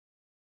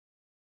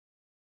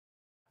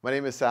My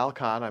name is Sal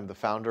Khan. I'm the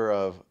founder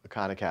of the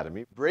Khan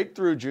Academy.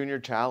 Breakthrough Junior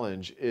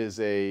Challenge is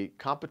a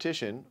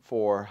competition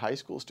for high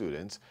school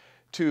students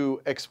to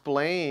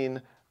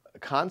explain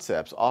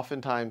concepts,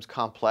 oftentimes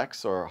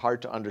complex or hard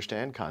to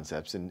understand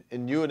concepts, in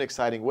new and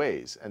exciting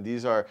ways. And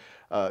these are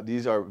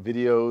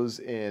videos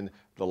in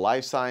the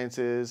life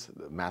sciences,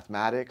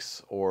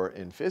 mathematics, or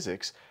in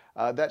physics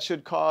that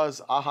should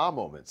cause aha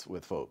moments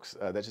with folks.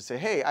 That should say,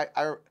 hey,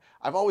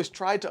 I've always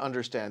tried to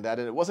understand that,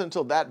 and it wasn't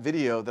until that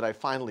video that I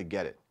finally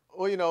get it.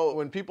 Well, you know,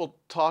 when people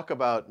talk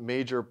about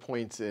major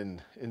points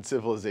in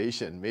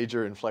civilization,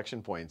 major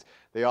inflection points,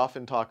 they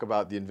often talk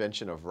about the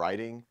invention of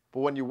writing. But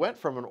when you went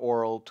from an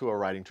oral to a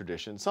writing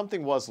tradition,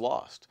 something was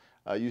lost.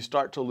 You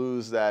start to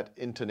lose that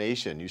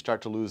intonation. You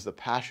start to lose the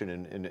passion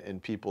in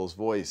people's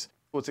voice.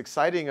 What's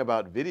exciting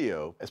about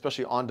video,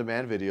 especially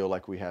on-demand video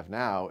like we have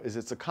now, is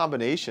it's a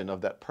combination of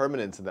that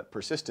permanence and that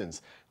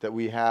persistence that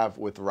we have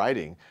with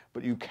writing,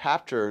 but you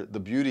capture the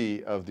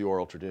beauty of the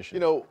oral tradition. You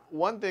know,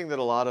 one thing that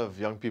a lot of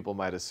young people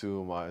might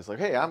assume is like,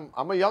 hey, I'm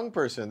a young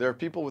person. There are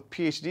people with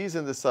PhDs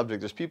in this subject.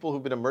 There's people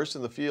who've been immersed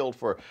in the field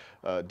for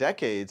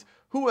decades.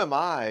 Who am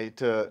I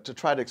to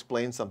try to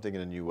explain something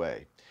in a new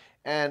way?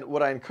 And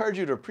what I encourage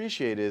you to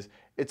appreciate is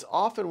it's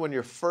often when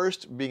you're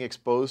first being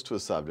exposed to a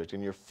subject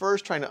and you're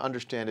first trying to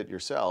understand it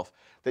yourself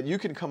that you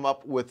can come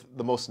up with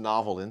the most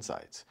novel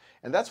insights.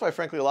 And that's why,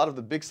 frankly, a lot of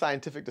the big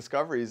scientific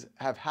discoveries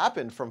have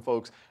happened from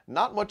folks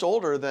not much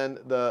older than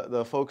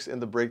the folks in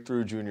the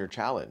Breakthrough Junior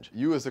Challenge.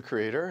 You as a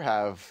creator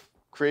have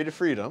creative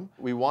freedom.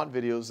 We want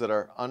videos that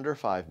are under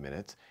 5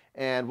 minutes.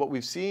 And what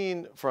we've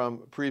seen from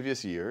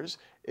previous years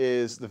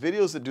is the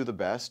videos that do the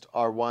best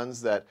are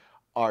ones that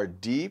are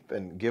deep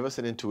and give us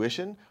an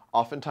intuition,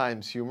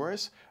 oftentimes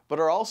humorous, but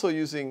are also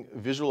using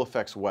visual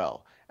effects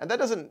well. And that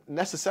doesn't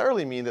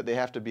necessarily mean that they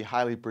have to be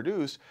highly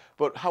produced,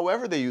 but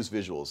however they use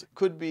visuals. It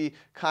could be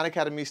Khan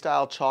Academy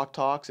style chalk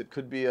talks, it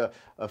could be a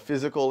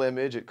physical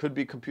image, it could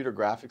be computer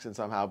graphics and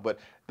somehow, but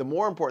the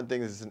more important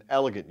thing is it's an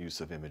elegant use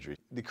of imagery.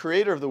 The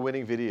creator of the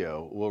winning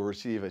video will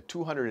receive a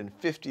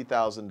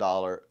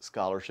 $250,000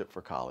 scholarship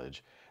for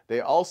college. They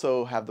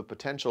also have the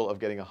potential of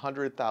getting a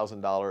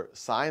 $100,000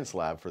 science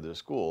lab for their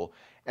school,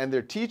 and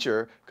their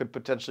teacher could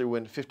potentially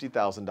win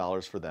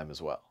 $50,000 for them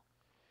as well.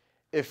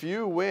 If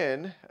you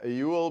win,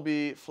 you will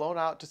be flown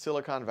out to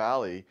Silicon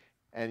Valley,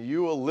 and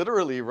you will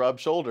literally rub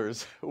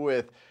shoulders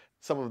with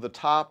some of the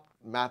top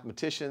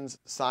mathematicians,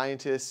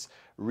 scientists,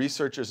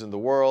 researchers in the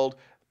world.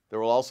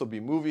 There will also be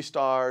movie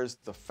stars,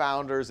 the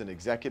founders and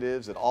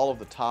executives at all of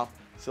the top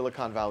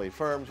Silicon Valley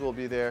firms will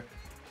be there.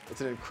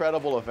 It's an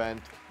incredible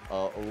event.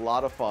 A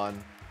lot of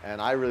fun,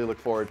 and I really look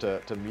forward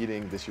to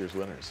meeting this year's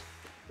winners.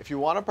 If you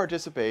want to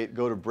participate,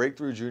 go to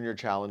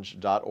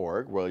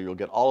breakthroughjuniorchallenge.org, where you'll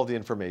get all of the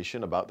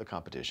information about the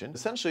competition.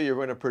 Essentially, you're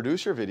going to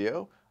produce your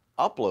video,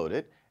 upload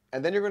it,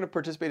 and then you're going to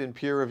participate in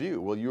peer review.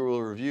 Well, you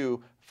will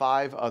review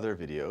 5 other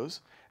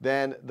videos.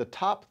 Then the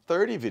top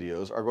 30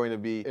 videos are going to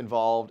be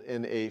involved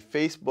in a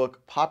Facebook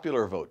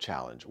popular vote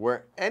challenge,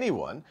 where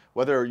anyone,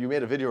 whether you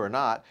made a video or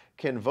not,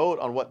 can vote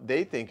on what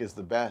they think is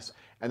the best.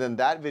 And then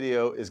that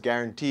video is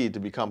guaranteed to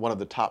become one of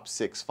the top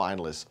 6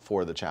 finalists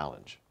for the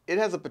challenge. It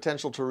has the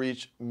potential to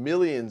reach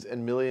millions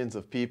and millions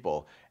of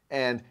people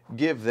and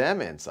give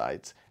them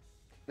insights.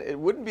 It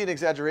wouldn't be an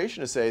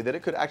exaggeration to say that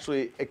it could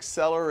actually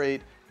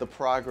accelerate the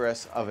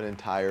progress of an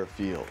entire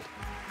field.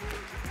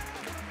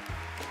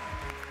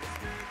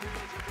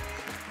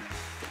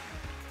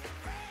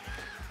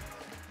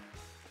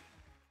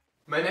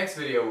 My next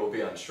video will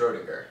be on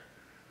Schrodinger.